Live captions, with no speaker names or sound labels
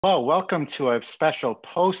Well, welcome to a special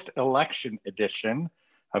post-election edition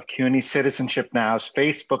of CUNY Citizenship Now's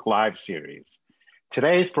Facebook Live series.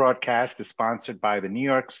 Today's broadcast is sponsored by the New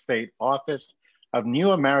York State Office of New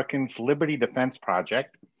Americans Liberty Defense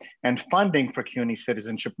Project, and funding for CUNY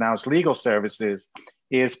Citizenship Now's legal services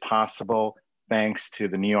is possible thanks to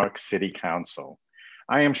the New York City Council.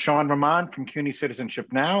 I am Sean Rahman from CUNY Citizenship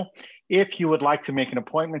Now. If you would like to make an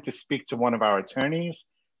appointment to speak to one of our attorneys,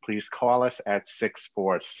 please call us at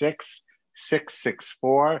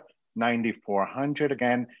 646-664-9400.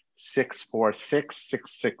 Again,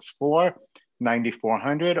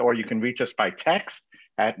 646-664-9400, or you can reach us by text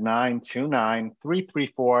at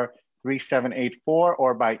 929-334-3784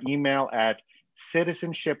 or by email at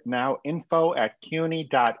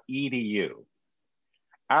citizenshipnowinfo@cuny.edu.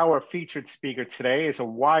 Our featured speaker today is a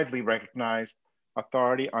widely recognized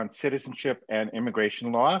authority on citizenship and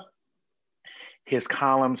immigration law. His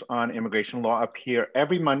columns on immigration law appear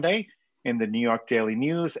every Monday in the New York Daily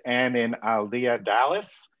News and in Al Dia,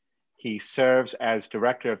 Dallas. He serves as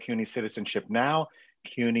director of CUNY Citizenship Now,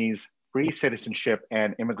 CUNY's free citizenship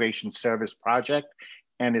and immigration service project,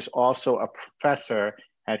 and is also a professor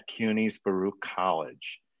at CUNY's Baruch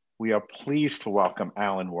College. We are pleased to welcome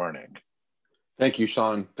Alan Wernick. Thank you,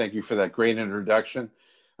 Sean. Thank you for that great introduction.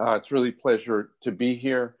 It's really a pleasure to be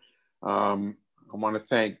here. I want to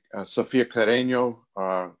thank Sofia Carreño,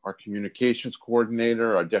 our communications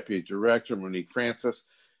coordinator, our deputy director, Monique Francis,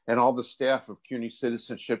 and all the staff of CUNY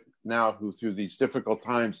Citizenship Now, who through these difficult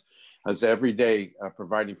times is every day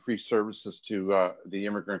providing free services to the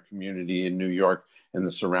immigrant community in New York and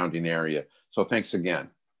the surrounding area. So thanks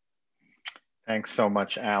again. Thanks so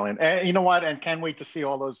much, Alan. And you know what? And can't wait to see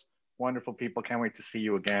all those wonderful people. Can't wait to see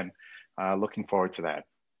you again. Looking forward to that.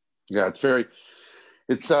 Yeah,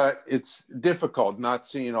 it's difficult not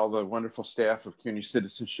seeing all the wonderful staff of CUNY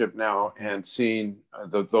Citizenship Now and seeing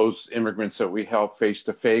those immigrants that we help face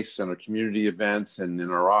to face in our community events and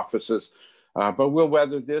in our offices. But we'll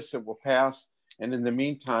weather this, it will pass. And in the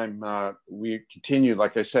meantime, we continue,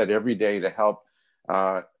 like I said, every day to help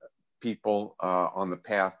people on the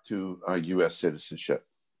path to US citizenship.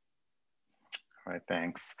 All right,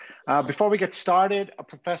 thanks. Before we get started,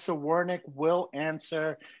 Professor Wernick will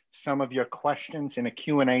answer some of your questions in a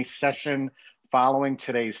Q&A session following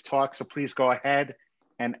today's talk. So please go ahead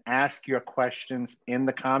and ask your questions in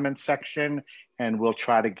the comments section, and we'll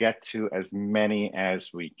try to get to as many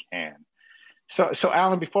as we can. So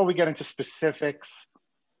Alan, before we get into specifics,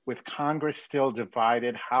 with Congress still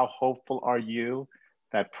divided, how hopeful are you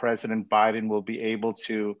that President Biden will be able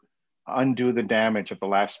to undo the damage of the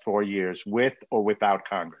last 4 years with or without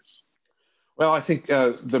Congress? Well, I think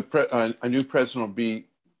a new president will be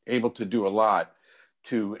able to do a lot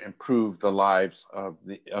to improve the lives of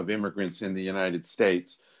immigrants in the United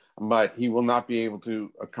States, but he will not be able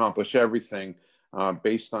to accomplish everything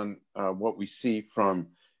based on what we see from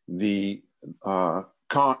the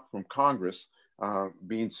from Congress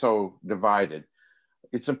being so divided.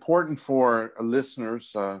 It's important for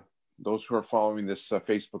listeners, those who are following this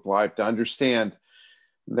Facebook Live, to understand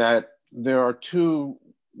that there are two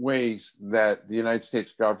ways that the United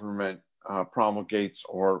States government promulgates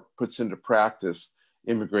or puts into practice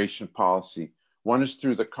immigration policy. One is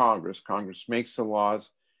through the Congress. Congress makes the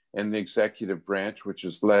laws, and the executive branch, which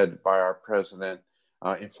is led by our president,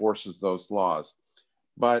 enforces those laws.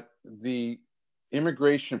 But the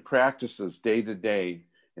immigration practices day to day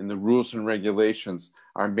and the rules and regulations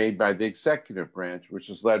are made by the executive branch, which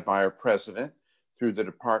is led by our president through the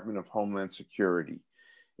Department of Homeland Security.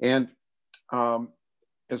 And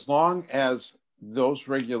as long as those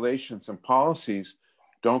regulations and policies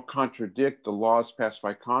don't contradict the laws passed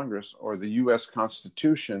by Congress or the US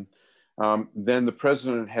Constitution, then the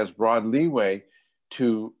president has broad leeway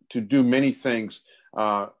to do many things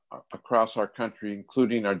across our country,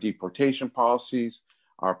 including our deportation policies,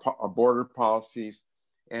 our border policies,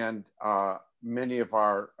 and many of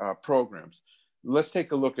our programs. Let's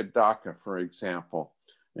take a look at DACA, for example.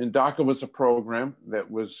 And DACA was a program that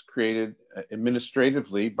was created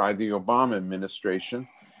administratively by the Obama administration.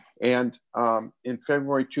 And in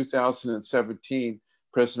February 2017,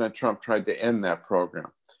 President Trump tried to end that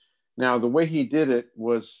program. Now, the way he did it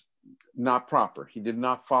was not proper. He did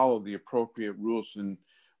not follow the appropriate rules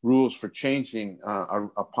for changing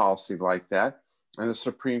a policy like that. And the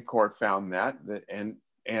Supreme Court found that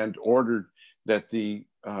and ordered that the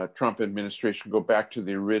Trump administration go back to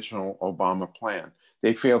the original Obama plan.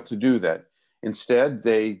 They failed to do that. Instead,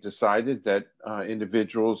 they decided that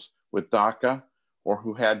individuals with DACA or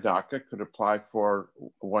who had DACA could apply for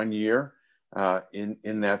 1 year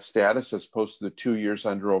in that status as opposed to the 2 years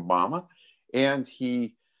under Obama. And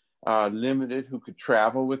he limited who could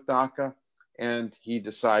travel with DACA, and he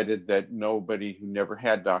decided that nobody who never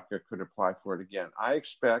had DACA could apply for it again. I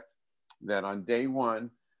expect that on day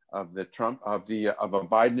one of the of a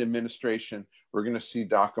Biden administration, we're going to see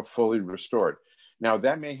DACA fully restored. Now,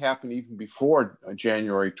 that may happen even before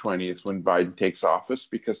January 20th when Biden takes office,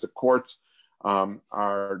 because the courts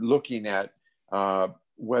are looking at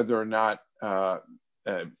whether or not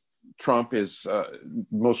Trump's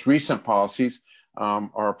most recent policies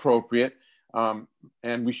are appropriate.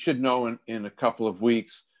 And we should know in a couple of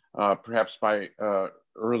weeks, perhaps by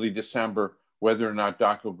early December, whether or not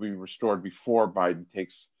DACA will be restored before Biden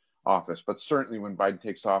takes office. But certainly when Biden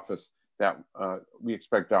takes office, that we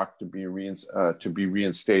expect DACA to be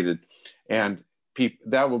reinstated. And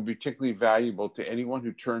that will be particularly valuable to anyone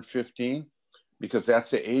who turned 15, because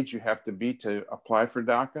that's the age you have to be to apply for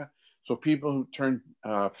DACA. So people who turned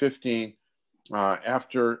 15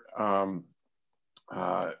 after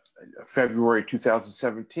February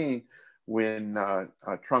 2017, when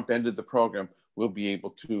Trump ended the program, will be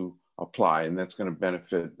able to apply, and that's going to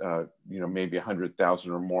benefit, maybe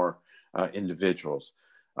 100,000 or more individuals.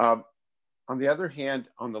 On the other hand,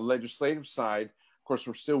 on the legislative side, of course,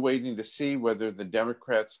 we're still waiting to see whether the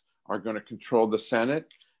Democrats are going to control the Senate.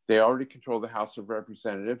 They already control the House of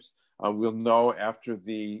Representatives. We'll know after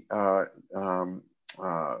the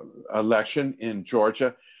election in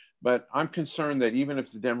Georgia. But I'm concerned that even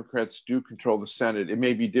if the Democrats do control the Senate, it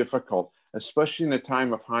may be difficult, especially in a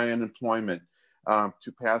time of high unemployment,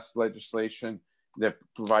 to pass legislation that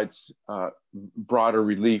provides broader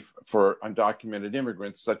relief for undocumented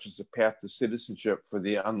immigrants, such as a path to citizenship for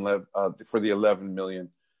the 11 million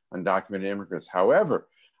undocumented immigrants. However,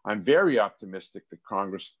 I'm very optimistic that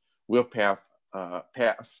Congress will pass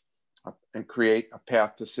and create a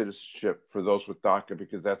path to citizenship for those with DACA,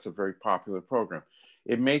 because that's a very popular program.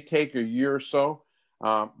 It may take a year or so,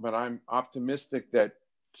 but I'm optimistic that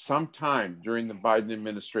sometime during the Biden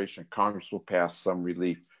administration, Congress will pass some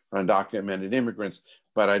relief for undocumented immigrants,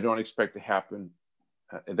 but I don't expect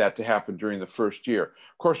that to happen during the first year.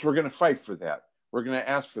 Of course, we're going to fight for that. We're going to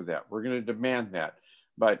ask for that. We're going to demand that.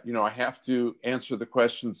 But, I have to answer the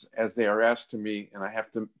questions as they are asked to me, and I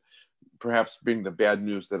have to perhaps bring the bad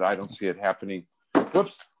news that I don't see it happening.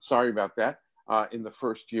 Whoops, sorry about that. In the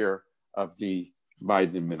first year of the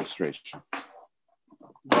Biden administration.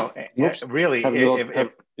 Well, really,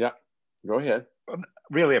 yeah, go ahead.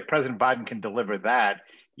 Really, if President Biden can deliver that,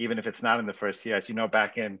 even if it's not in the first year, as you know,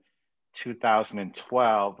 back in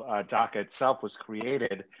 2012, DACA itself was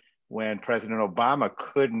created when President Obama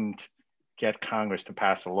couldn't get Congress to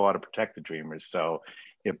pass a law to protect the Dreamers. So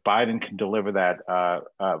if Biden can deliver that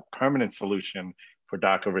permanent solution for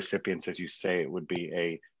DACA recipients, as you say, it would be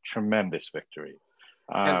a tremendous victory.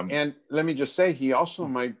 And let me just say, he also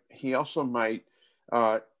might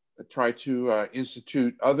try to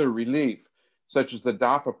institute other relief, such as the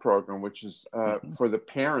DAPA program, which is for the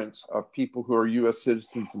parents of people who are U.S.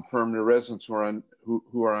 citizens and permanent residents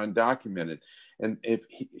who are undocumented. And if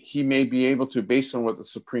he may be able to, based on what the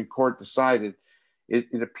Supreme Court decided,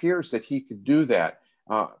 it appears that he could do that.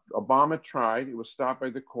 Obama tried; it was stopped by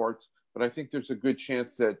the courts, but I think there's a good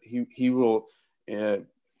chance that he will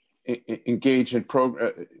engage in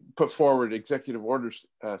put forward executive orders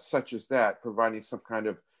such as that, providing some kind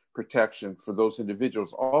of protection for those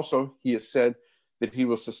individuals. Also, he has said that he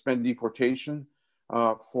will suspend deportation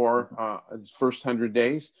for his first 100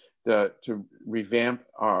 days to revamp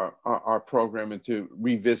our program and to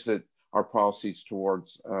revisit our policies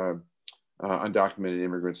towards undocumented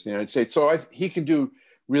immigrants in the United States. So he can do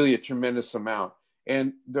really a tremendous amount.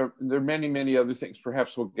 And there are many, many other things.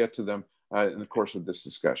 Perhaps we'll get to them in the course of this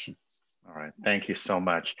discussion. All right, thank you so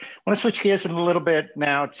much. I want to switch gears a little bit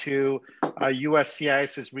now to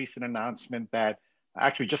USCIS's recent announcement that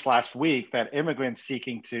actually just last week that immigrants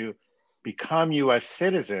seeking to become US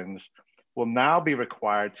citizens will now be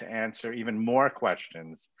required to answer even more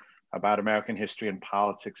questions about American history and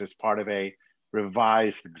politics as part of a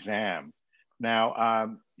revised exam.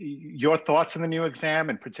 Now, your thoughts on the new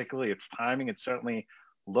exam, and particularly its timing? It certainly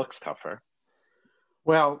looks tougher.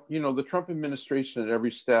 Well, the Trump administration at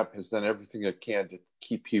every step has done everything it can to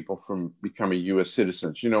keep people from becoming U.S.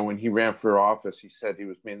 citizens. When he ran for office, he said he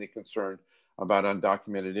was mainly concerned about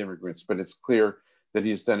undocumented immigrants, but it's clear that he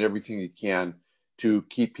has done everything he can to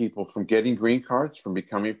keep people from getting green cards, from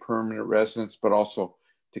becoming permanent residents, but also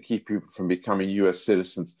to keep people from becoming U.S.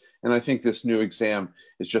 citizens. And I think this new exam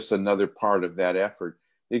is just another part of that effort.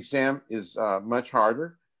 The exam is much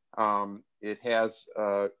harder. It has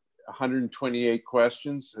 128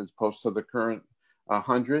 questions as opposed to the current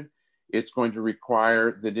 100. It's going to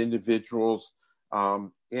require that individuals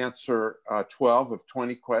answer 12 of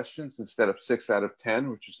 20 questions instead of 6 out of 10,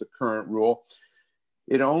 which is the current rule.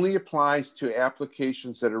 It only applies to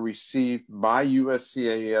applications that are received by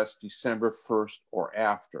USCIS December 1st or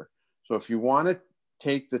after. So if you want to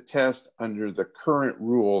take the test under the current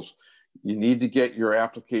rules, you need to get your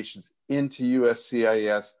applications into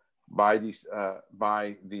USCIS by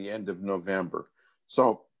the end of November.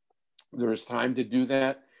 So there is time to do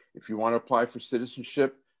that. If you want to apply for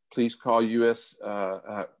citizenship, please call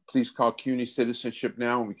CUNY Citizenship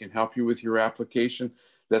now, and we can help you with your application.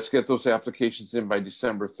 Let's get those applications in by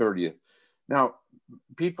December 30th. Now,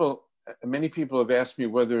 many people have asked me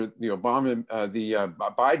whether the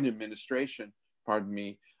Biden administration,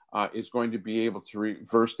 is going to be able to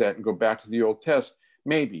reverse that and go back to the old test.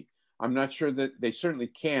 Maybe. I'm not sure that they certainly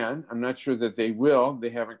can. I'm not sure that they will. They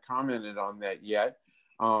haven't commented on that yet.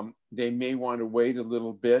 They may want to wait a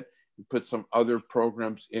little bit and put some other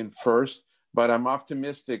programs in first, but I'm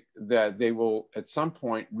optimistic that they will at some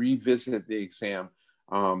point revisit the exam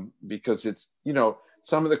because it's,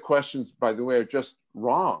 some of the questions, by the way, are just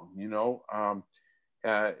wrong,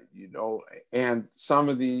 and some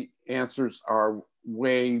of the answers are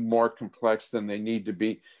way more complex than they need to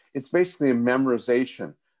be. It's basically a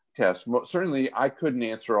memorization test. Certainly, I couldn't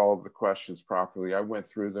answer all of the questions properly. I went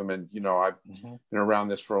through them, and I've been around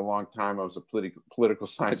this for a long time. I was a political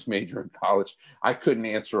science major in college. I couldn't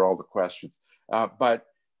answer all the questions, but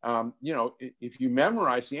if you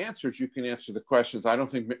memorize the answers, you can answer the questions. I don't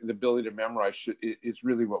think the ability to memorize is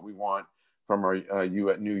really what we want from our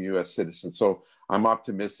new U.S. citizens. So I'm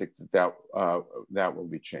optimistic that will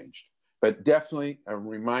be changed. But definitely a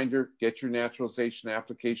reminder: get your naturalization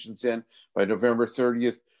applications in by November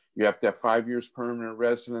 30th. You have to have 5 years permanent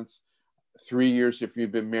residence, 3 years if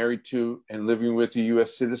you've been married to and living with a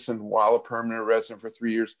U.S. citizen while a permanent resident for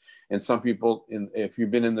 3 years. And some people, if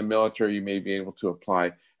you've been in the military, you may be able to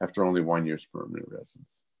apply after only 1 year's permanent residence.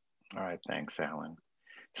 All right, thanks, Alan.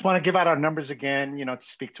 Just want to give out our numbers again. To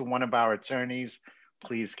speak to one of our attorneys,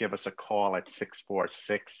 please give us a call at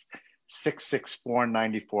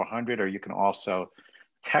 646-664-9400, or you can also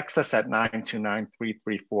text us at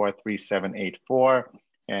 929-334-3784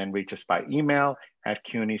 and reach us by email at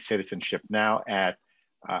CUNY Citizenship Now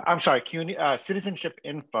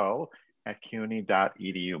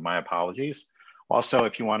citizenshipinfo@cuny.edu. My apologies. Also,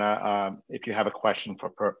 if you have a question for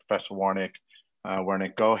Professor Warnick,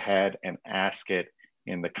 go ahead and ask it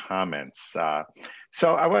in the comments.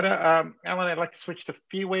 So I want to, Alan, I'd like to switch to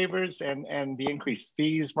fee waivers and the increased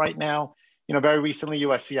fees right now. Very recently,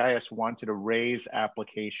 USCIS wanted to raise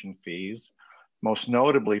application fees, most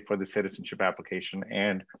notably for the citizenship application,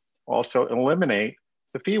 and also eliminate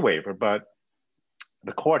the fee waiver. But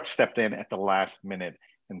the court stepped in at the last minute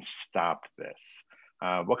and stopped this.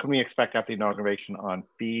 What can we expect after the inauguration on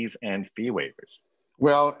fees and fee waivers?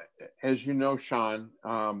 Well, as you know, Sean,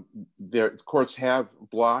 the courts have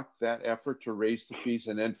blocked that effort to raise the fees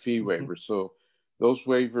and end fee waivers. So those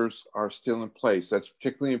waivers are still in place. That's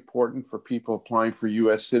particularly important for people applying for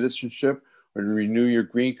U.S. citizenship or to renew your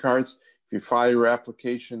green cards. If you file your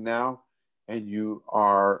application now and you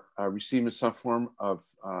are receiving some form of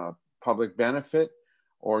public benefit,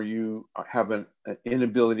 or you have an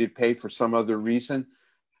inability to pay for some other reason,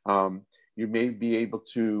 you may be able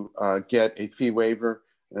to get a fee waiver,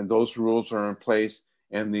 and those rules are in place.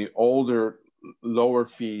 And the older, lower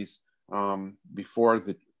fees before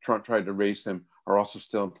Trump tried to raise them are also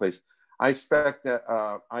still in place. I expect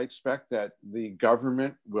that the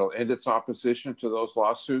government will end its opposition to those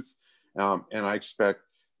lawsuits, and I expect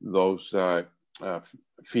those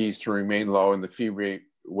fees to remain low and the fee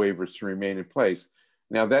waivers to remain in place.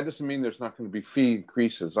 Now, that doesn't mean there's not going to be fee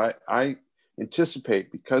increases. I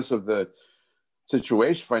anticipate, because of the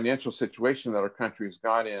financial situation that our country has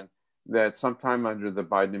got in, that sometime under the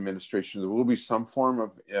Biden administration, there will be some form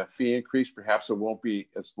of fee increase. Perhaps it won't be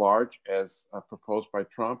as large as proposed by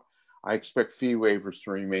Trump. I expect fee waivers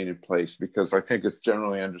to remain in place because I think it's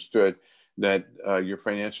generally understood that your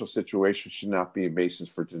financial situation should not be a basis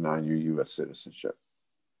for denying you U.S. citizenship.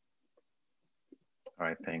 All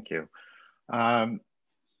right, thank you.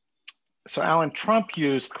 So, Alan, Trump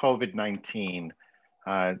used COVID-19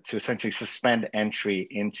 to essentially suspend entry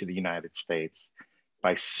into the United States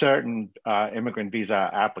by certain immigrant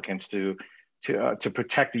visa applicants to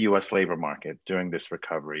protect the U.S. labor market during this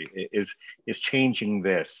recovery. Is changing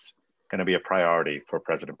this going to be a priority for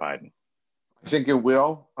President Biden? I think it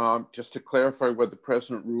will. Just to clarify what the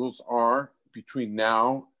president rules are, between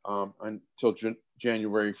now until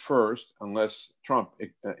January 1st, unless Trump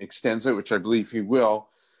extends it, which I believe he will,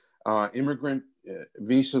 immigrant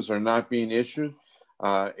visas are not being issued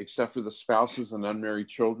except for the spouses and unmarried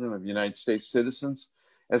children of United States citizens.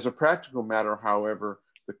 As a practical matter, however,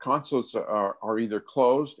 the consulates are either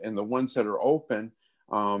closed, and the ones that are open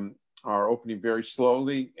are opening very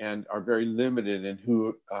slowly and are very limited in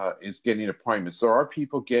who is getting appointments. There are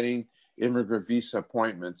people getting immigrant visa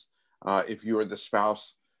appointments if you are the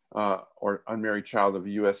spouse or unmarried child of a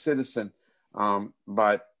U.S. citizen,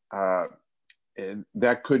 but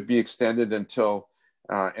that could be extended until,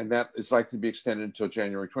 and that is likely to be extended until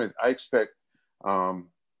January 20th. I expect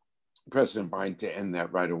President Biden to end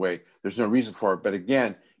that right away. There's no reason for it. But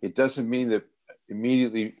again, it doesn't mean that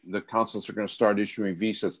immediately the consulates are going to start issuing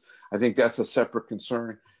visas. I think that's a separate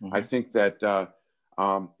concern. Mm-hmm. I think that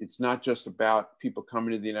it's not just about people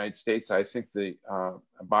coming to the United States. I think the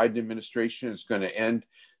Biden administration is going to end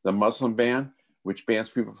the Muslim ban, which bans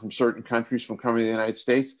people from certain countries from coming to the United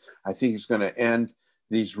States. I think he's going to end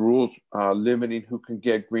these rules limiting who can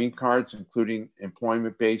get green cards, including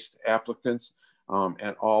employment-based applicants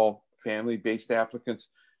and all family-based applicants.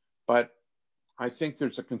 But I think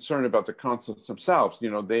there's a concern about the consulates themselves. You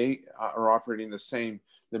know, they are operating the same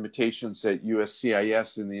limitations that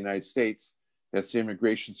USCIS in the United States, that's the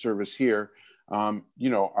immigration service here.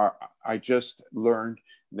 I just learned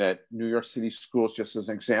that New York City schools, just as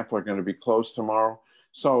an example, are going to be closed tomorrow.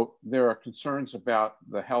 So there are concerns about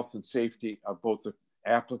the health and safety of both the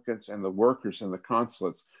applicants and the workers in the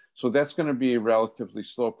consulates. So that's going to be a relatively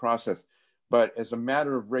slow process. But as a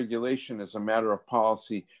matter of regulation, as a matter of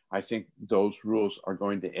policy, I think those rules are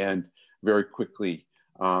going to end very quickly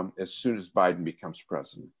as soon as Biden becomes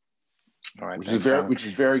president. All right, which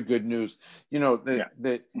is very good news. You know,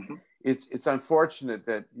 mm-hmm. It's unfortunate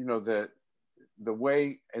that, you know, the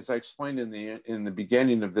way, as I explained in the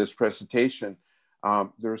beginning of this presentation,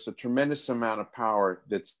 there's a tremendous amount of power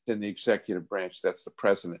that's in the executive branch. That's the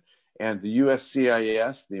president. And the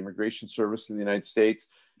USCIS, the Immigration Service in the United States,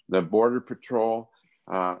 the Border Patrol,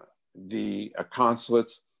 the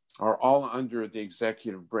consulates are all under the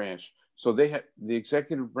executive branch. So the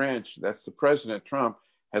executive branch, that's the President Trump,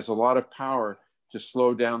 has a lot of power to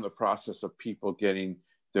slow down the process of people getting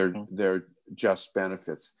their just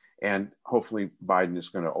benefits. And hopefully Biden is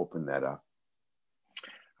going to open that up.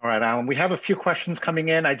 All right, Alan, we have a few questions coming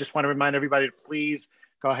in. I just want to remind everybody to please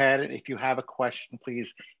go ahead. If you have a question,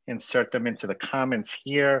 please insert them into the comments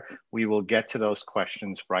here. We will get to those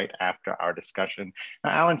questions right after our discussion.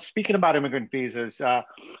 Now, Alan, speaking about immigrant visas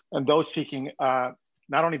and those seeking not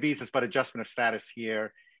only visas, but adjustment of status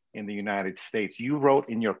here in the United States, you wrote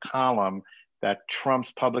in your column that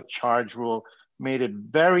Trump's public charge rule made it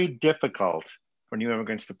very difficult for new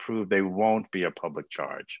immigrants to prove they won't be a public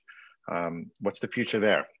charge. What's the future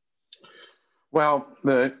there? Well,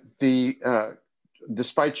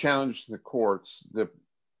 despite challenges in the courts, the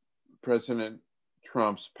President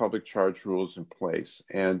Trump's public charge rule is in place,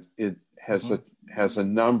 and it has a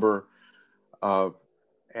number of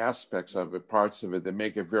aspects of it, parts of it that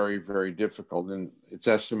make it very, very difficult. And it's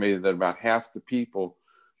estimated that about half the people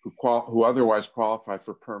who otherwise qualify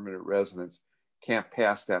for permanent residence can't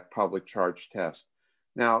pass that public charge test.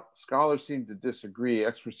 Now, scholars seem to disagree,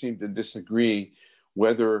 experts seem to disagree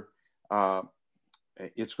whether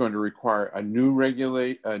it's going to require a new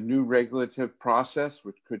regulative process,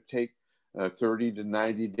 which could take 30 to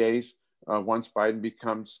 90 days once Biden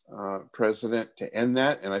becomes president to end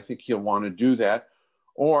that. And I think he'll want to do that.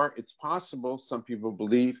 Or it's possible, some people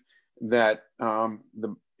believe, that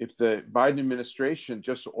if the Biden administration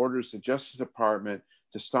just orders the Justice Department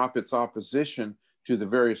to stop its opposition to the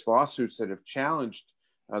various lawsuits that have challenged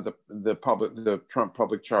the Trump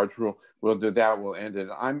public charge rule, that will end it.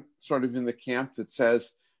 I'm sort of in the camp that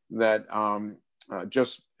says that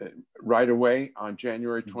just right away on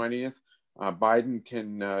January 20th, Biden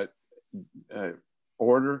can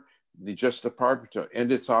order the Justice Department to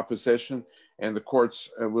end its opposition, and the courts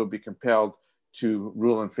will be compelled to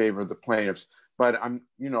rule in favor of the plaintiffs. But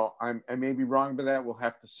I may be wrong about that. We'll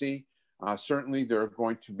have to see. Certainly, there are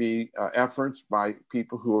going to be efforts by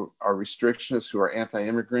people who are restrictionists, who are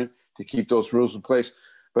anti-immigrant, to keep those rules in place.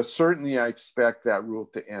 But certainly, I expect that rule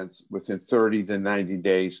to end within 30 to 90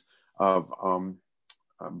 days of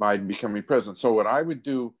Biden becoming president. So what I would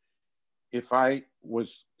do if I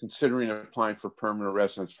was considering applying for permanent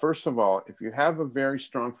residence, first of all, if you have a very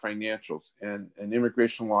strong financials and an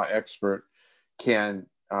immigration law expert can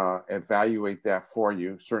evaluate that for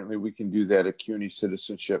you, certainly we can do that at CUNY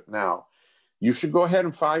Citizenship Now. You should go ahead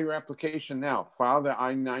and file your application now. File the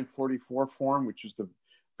I-944 form, which is the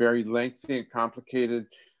very lengthy and complicated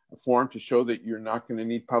form to show that you're not going to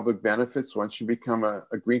need public benefits once you become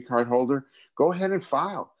a green card holder. Go ahead and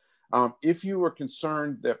file. If you were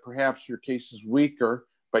concerned that perhaps your case is weaker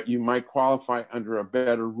but you might qualify under a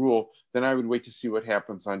better rule, then I would wait to see what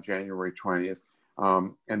happens on January 20th,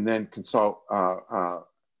 and then consult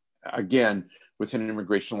again with an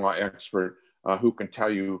immigration law expert who can tell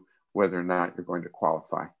you whether or not you're going to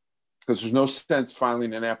qualify. Because there's no sense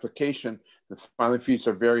filing an application. The filing fees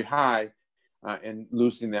are very high, and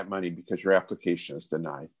losing that money because your application is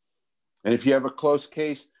denied. And if you have a close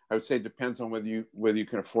case, I would say it depends on whether you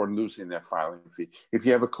can afford losing that filing fee. If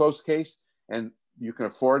you have a close case and you can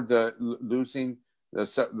afford losing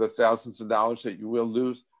the thousands of dollars that you will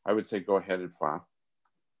lose, I would say go ahead and file.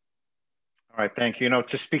 All right, thank you.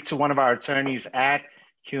 To speak to one of our attorneys at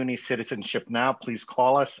CUNY Citizenship Now, please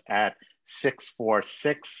call us at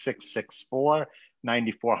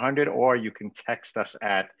 646-664-9400, or you can text us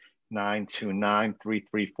at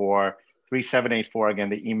 929-334-3784. Again,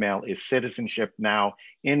 the email is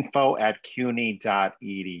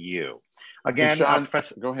citizenshipnowinfo@cuny.edu. Again, Sean,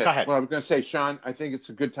 Professor, go ahead. Well, I was going to say, Sean, I think it's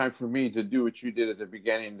a good time for me to do what you did at the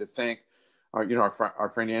beginning, to thank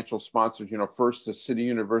our financial sponsors. First, the City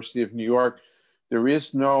University of New York. There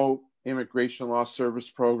is no immigration law service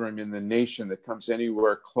program in the nation that comes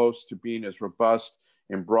anywhere close to being as robust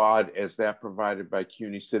and broad as that provided by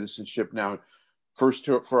CUNY Citizenship Now. First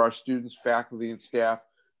for our students, faculty, and staff,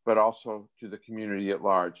 but also to the community at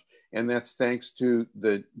large. And that's thanks to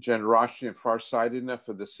the generosity and farsightedness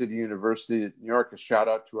of the City University of New York. A shout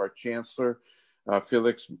out to our Chancellor,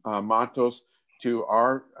 Felix Matos, to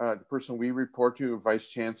the person we report to, Vice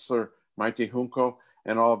Chancellor Maite Junco,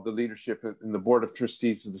 and all of the leadership in the Board of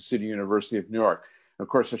Trustees of the City University of New York. And of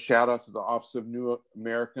course, a shout out to the Office of New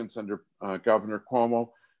Americans under Governor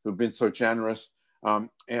Cuomo, who've been so generous, and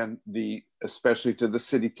especially to the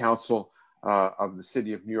City Council of the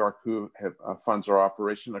City of New York, who have funds our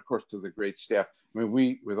operation. Of course, to the great staff. I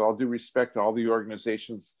mean, with all due respect to all the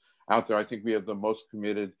organizations out there, I think we have the most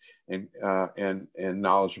committed and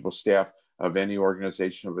knowledgeable staff of any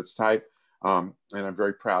organization of its type. And I'm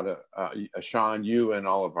very proud of Sean, you, and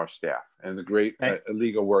all of our staff, and the great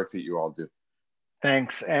legal work that you all do.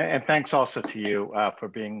 Thanks. And thanks also to you for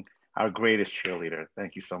being our greatest cheerleader.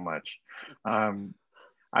 Thank you so much.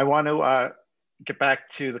 I want to get back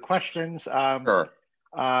to the questions. Sure.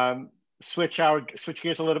 Switch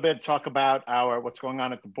gears a little bit, talk about what's going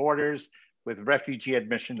on at the borders with refugee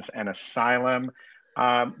admissions and asylum.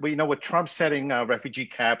 With Trump setting refugee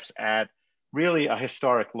caps at really a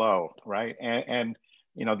historic low, right? And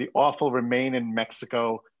the awful remain in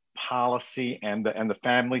Mexico policy and the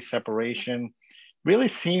family separation really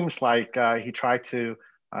seems like he tried to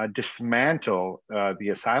dismantle the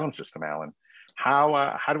asylum system, Alan.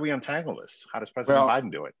 How do we untangle this? How does President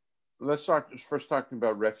Biden do it? Let's start first talking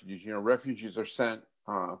about refugees. Refugees are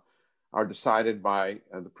decided by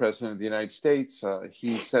the President of the United States.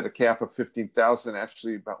 He set a cap of 15,000,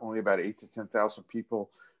 actually only about 8,000 to 10,000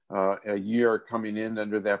 people a year coming in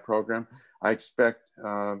under that program. I expect,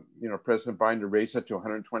 President Biden to raise that to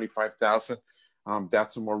 125,000.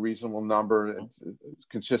 That's a more reasonable number,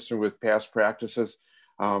 consistent with past practices.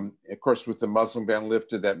 Of course, with the Muslim ban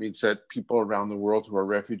lifted, that means that people around the world who are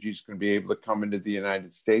refugees can be able to come into the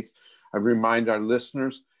United States. I remind our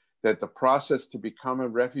listeners that the process to become a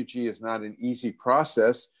refugee is not an easy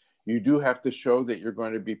process. You do have to show that you're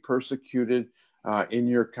going to be persecuted in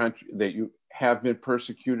your country, that you have been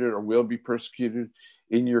persecuted or will be persecuted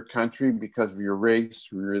in your country because of your race,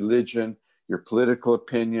 your religion, your political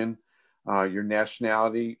opinion, your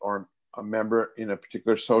nationality, or a member in a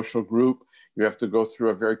particular social group. You have to go through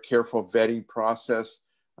a very careful vetting process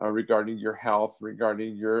regarding your health,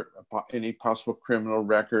 regarding any possible criminal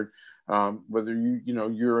record, whether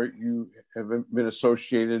you have been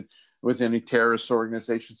associated with any terrorist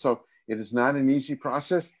organization. So it is not an easy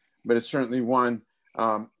process, but it's certainly one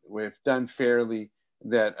if done fairly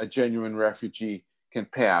that a genuine refugee can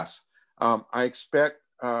pass. I expect,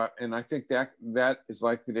 and I think that is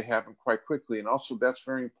likely to happen quite quickly. And also that's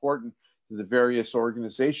very important to the various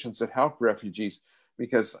organizations that help refugees,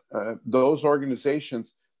 because those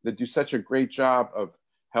organizations that do such a great job of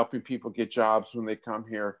helping people get jobs when they come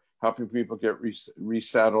here, helping people get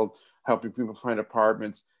resettled, helping people find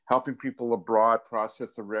apartments, helping people abroad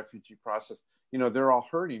process the refugee process. They're all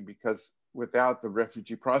hurting because without the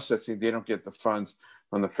refugee processing, they don't get the funds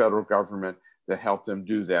from the federal government that help them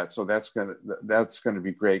do that. So that's going to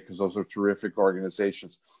be great, because those are terrific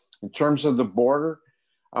organizations. In terms of the border,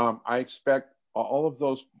 I expect all of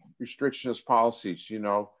those restrictionist policies,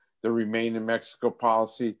 the Remain in Mexico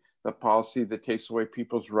policy, the policy that takes away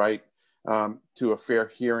people's right to a fair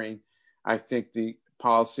hearing. I think the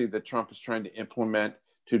policy that Trump is trying to implement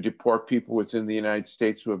to deport people within the United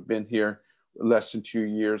States who have been here less than 2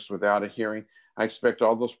 years without a hearing. I expect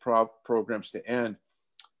all those programs to end.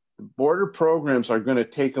 border programs are going to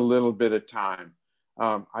take a little bit of time.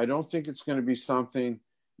 I don't think it's going to be something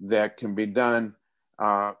that can be done,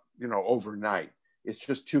 overnight. It's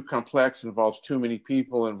just too complex, involves too many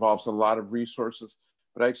people, involves a lot of resources.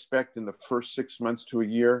 But I expect in the first 6 months to a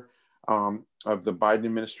year of the Biden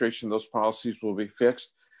administration, those policies will be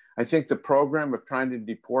fixed. I think the program of trying to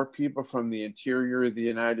deport people from the interior of the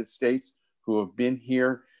United States who have been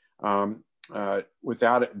here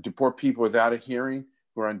deport people without a hearing,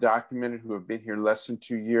 who are undocumented, who have been here less than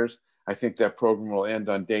 2 years. I think that program will end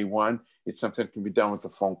on day one. It's something that can be done with a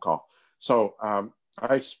phone call. So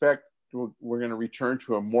I expect we're going to return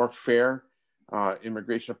to a more fair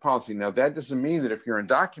immigration policy. Now, that doesn't mean that if you're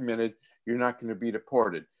undocumented, you're not going to be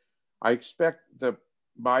deported. I expect the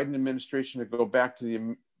Biden administration to go back to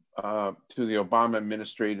the Obama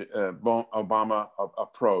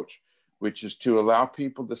approach, which is to allow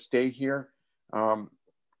people to stay here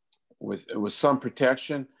with some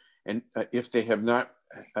protection, and if they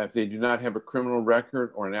do not have a criminal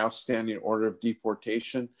record or an outstanding order of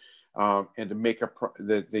deportation, and to make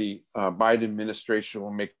the Biden administration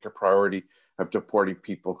will make a priority of deporting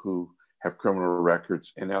people who have criminal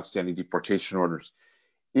records and outstanding deportation orders.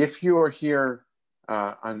 If you are here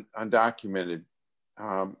undocumented,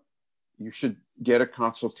 you should get a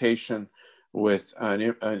consultation with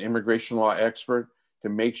an immigration law expert to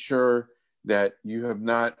make sure that you have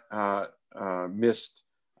not missed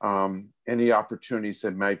any opportunities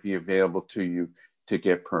that might be available to you to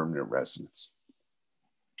get permanent residence.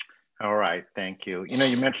 All right, thank you.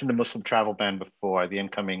 You mentioned the Muslim travel ban before. The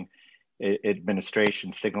incoming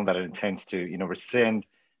administration signaled that it intends to, rescind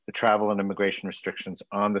the travel and immigration restrictions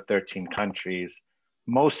on the 13 countries,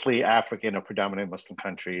 mostly African or predominantly Muslim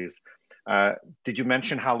countries. Did you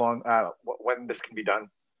mention how long, when this can be done?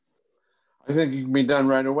 I think it can be done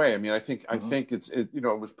right away. I mean, I think it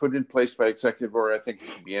was put in place by executive order. I think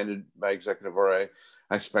it can be ended by executive order.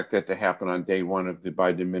 I expect that to happen on day one of the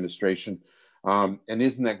Biden administration. And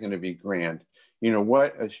isn't that going to be grand?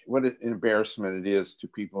 What an embarrassment it is to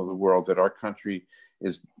people of the world that our country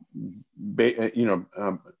is,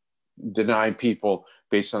 denying people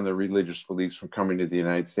based on their religious beliefs from coming to the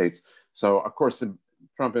United States. So, of course, the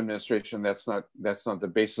Trump administration, that's not the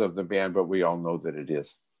basis of the ban, but we all know that it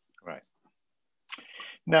is. Right.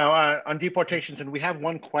 Now, on deportations, and we have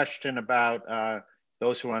one question about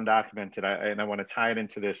those who are undocumented, and I want to tie it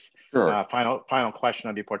into this Sure. Final question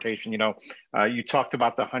on deportation. You talked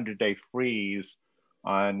about the 100-day freeze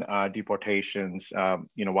on deportations,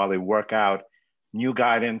 while they work out new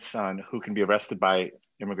guidance on who can be arrested by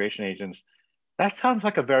immigration agents. That sounds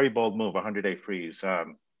like a very bold move, a 100-day freeze.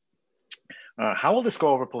 How will this go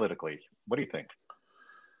over politically? What do you think?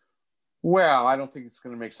 Well, I don't think it's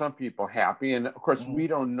going to make some people happy. And of course, we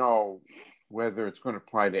don't know whether it's going to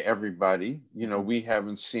apply to everybody. We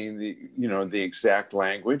haven't seen the exact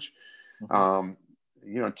language.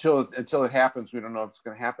 Until it happens, we don't know if it's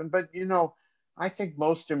going to happen. But, I think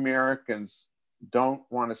most Americans don't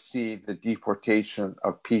want to see the deportation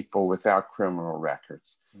of people without criminal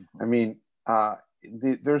records. I mean,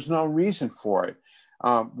 there's no reason for it.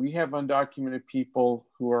 We have undocumented people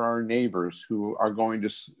who are our neighbors,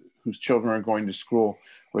 whose children are going to school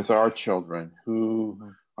with our children,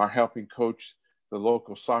 who are helping coach the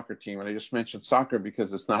local soccer team. And I just mentioned soccer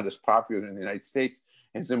because it's not as popular in the United States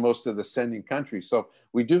as in most of the sending countries. So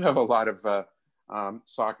we do have a lot of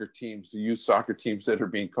soccer teams, youth soccer teams that are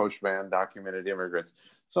being coached by undocumented immigrants.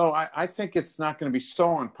 So I think it's not going to be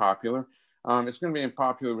so unpopular. It's going to be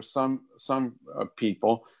unpopular with some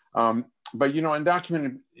people. But,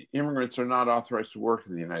 undocumented immigrants are not authorized to work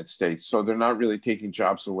in the United States. So they're not really taking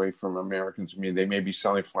jobs away from Americans. I mean, they may be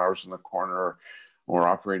selling flowers in the corner or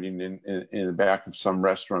operating in the back of some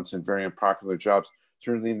restaurants in very unpopular jobs.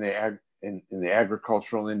 Certainly in the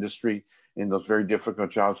agricultural industry, in those very difficult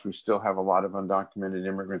jobs, we still have a lot of undocumented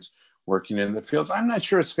immigrants working in the fields. I'm not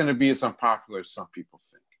sure it's going to be as unpopular as some people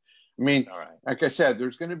think. I mean, like I said,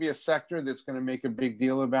 there's going to be a sector that's going to make a big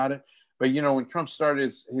deal about it. But, when Trump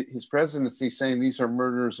started his presidency saying these are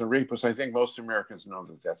murderers and rapists, I think most Americans know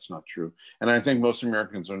that that's not true. And I think most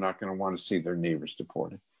Americans are not going to want to see their neighbors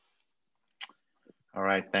deported. All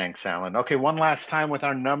right. Thanks, Alan. Okay. One last time with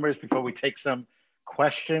our numbers before we take some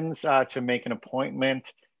questions to make an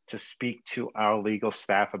appointment to speak to our legal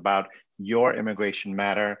staff about your immigration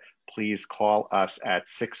matter. Please call us at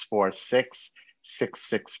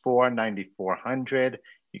 646-664-9400.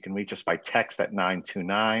 You can reach us by text at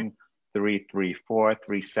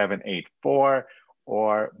 929-334-3784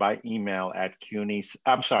 or by email at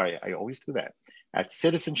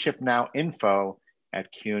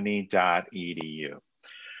citizenshipnowinfo@cuny.edu.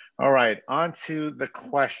 All right, on to the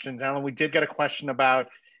questions. Alan, we did get a question about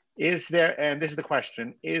Is there, and this is the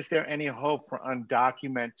question, is there any hope for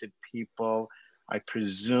undocumented people, I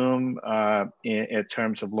presume in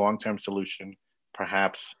terms of long-term solution,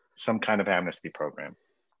 perhaps some kind of amnesty program?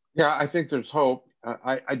 Yeah, I think there's hope.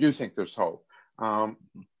 I do think there's hope.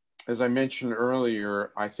 As I mentioned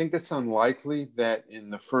earlier, I think it's unlikely that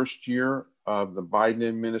in the first year of the Biden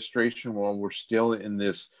administration, while we're still in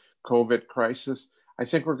this COVID crisis, I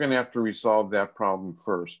think we're going to have to resolve that problem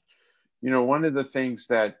first. You know, one of the things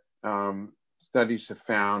that studies have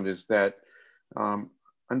found is that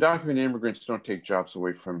undocumented immigrants don't take jobs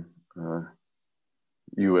away from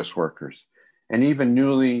U.S. workers. And even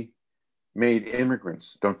newly made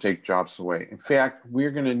immigrants don't take jobs away. In fact,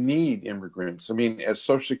 we're going to need immigrants. I mean, as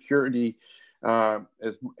Social Security,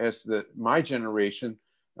 as my generation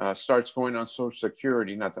starts going on Social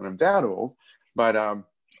Security, not that I'm that old, but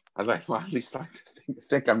I'd like, well, at least like to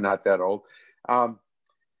think I'm not that old.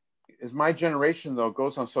 As my generation, though,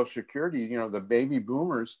 goes on Social Security, you know, the baby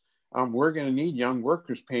boomers, we're going to need young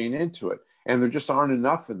workers paying into it. And there just aren't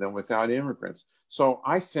enough of them without immigrants. So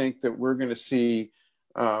I think that we're going to see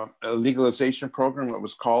a legalization program that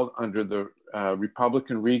was called under the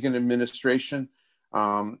Republican Reagan administration.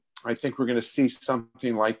 I think we're going to see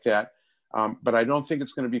something like that. But I don't think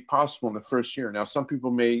it's going to be possible in the first year. Now, some people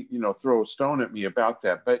may, you know, throw a stone at me about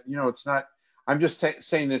that, but, you know, it's not, I'm just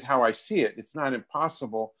saying it how I see it. It's not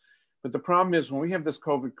impossible. But the problem is when we have this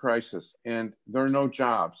COVID crisis and there are no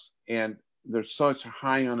jobs and there's such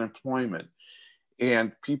high unemployment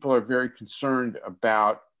and people are very concerned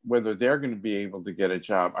about whether they're going to be able to get a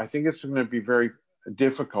job, I think it's going to be very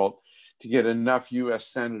difficult to get enough U.S.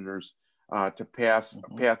 senators to pass a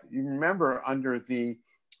path. You remember under the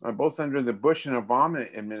both under the Bush and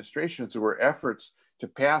Obama administrations, there were efforts to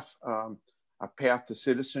pass a path to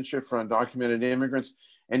citizenship for undocumented immigrants.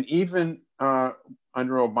 And even under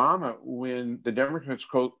Obama, when the Democrats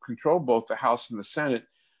controlled both the House and the Senate,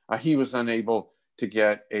 he was unable to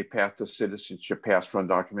get a path to citizenship passed for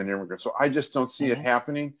undocumented immigrants. So I just don't see it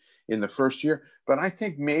happening in the first year. But I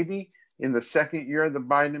think maybe in the second year of the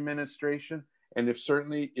Biden administration, and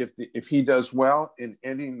if he does well in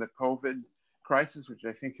ending the COVID crisis, which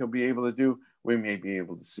I think he'll be able to do, we may be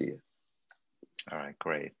able to see it. All right,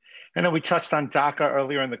 great. I know we touched on DACA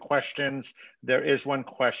earlier in the questions. There is one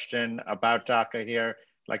question about DACA here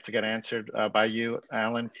I'd like to get answered by you,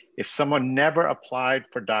 Alan. If someone never applied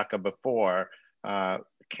for DACA before,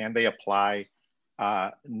 can they apply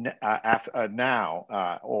now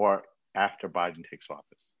or after Biden takes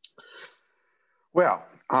office? Well,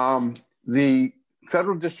 the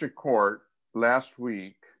federal district court last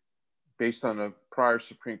week, based on a prior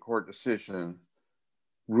Supreme Court decision,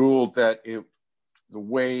 ruled that the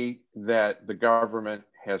way that the government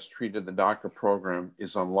has treated the DACA program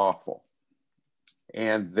is unlawful,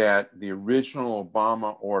 and that the original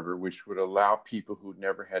Obama order, which would allow people who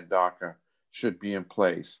never had DACA, should be in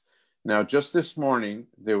place. Now, just this morning,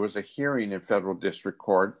 there was a hearing in federal district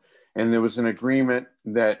court, and there was an agreement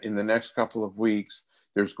that in the next couple of weeks,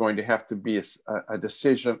 there's going to have to be a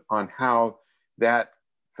decision on how that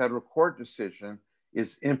federal court decision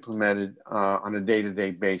is implemented on a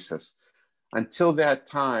day-to-day basis. Until that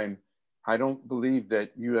time, I don't believe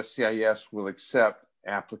that USCIS will accept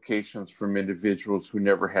applications from individuals who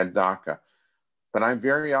never had DACA. But I'm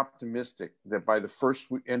very optimistic that by the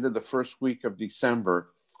end of the first week of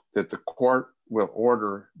December, that the court will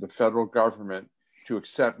order the federal government to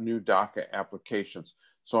accept new DACA applications.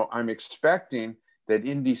 So I'm expecting that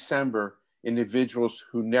in December, individuals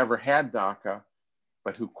who never had DACA,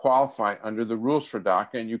 but who qualify under the rules for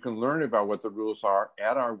DACA, and you can learn about what the rules are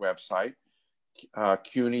at our website,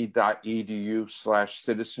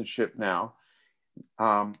 cuny.edu/citizenship now,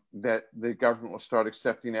 that the government will start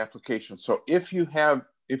accepting applications. So if you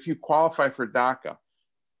qualify for DACA,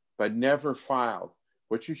 but never filed,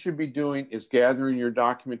 what you should be doing is gathering your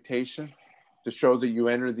documentation to show that you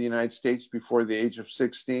entered the United States before the age of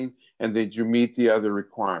 16 and that you meet the other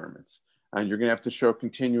requirements. And you're going to have to show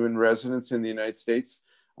continuing residence in the United States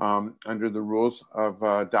under the rules of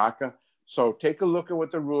DACA. So take a look at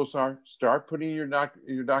what the rules are, start putting your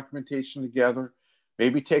documentation together,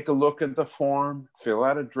 maybe take a look at the form, fill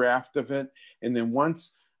out a draft of it, and then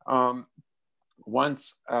once we're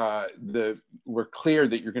clear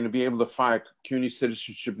that you're going to be able to file CUNY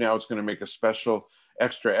Citizenship Now, it's going to make a special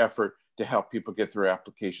extra effort to help people get their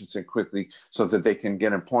applications in quickly so that they can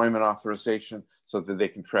get employment authorization, so that they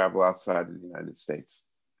can travel outside of the United States.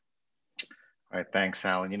 All right, thanks,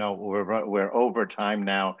 Alan. You know, we're over time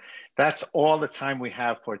now. That's all the time we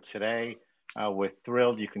have for today. We're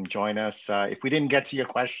thrilled you can join us. If we didn't get to your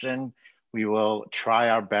question, we will try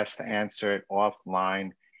our best to answer it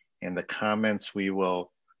offline in the comments. We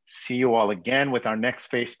will see you all again with our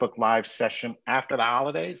next Facebook Live session after the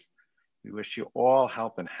holidays. We wish you all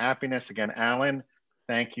health and happiness. Again, Alan,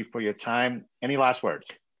 thank you for your time. Any last words?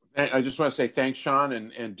 I just want to say thanks, Sean,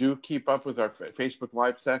 and do keep up with our Facebook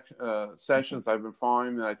Live sessions. I've been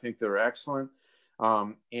following them, and I think they're excellent.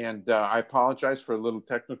 I apologize for a little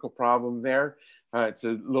technical problem there. It's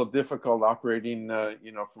a little difficult operating,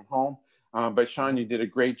 from home. But Sean, you did a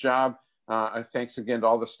great job. Thanks again to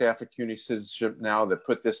all the staff at CUNY Citizenship Now that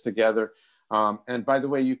put this together. And by the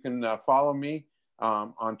way, you can follow me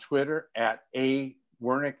on Twitter at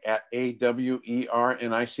Wernick, at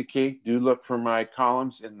AWERNICK. Do look for my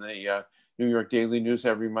columns in the New York Daily News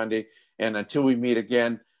every Monday. And until we meet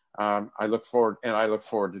again, I look forward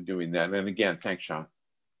to doing that. And again, thanks, Sean.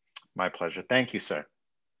 My pleasure. Thank you, sir.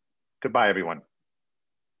 Goodbye, everyone.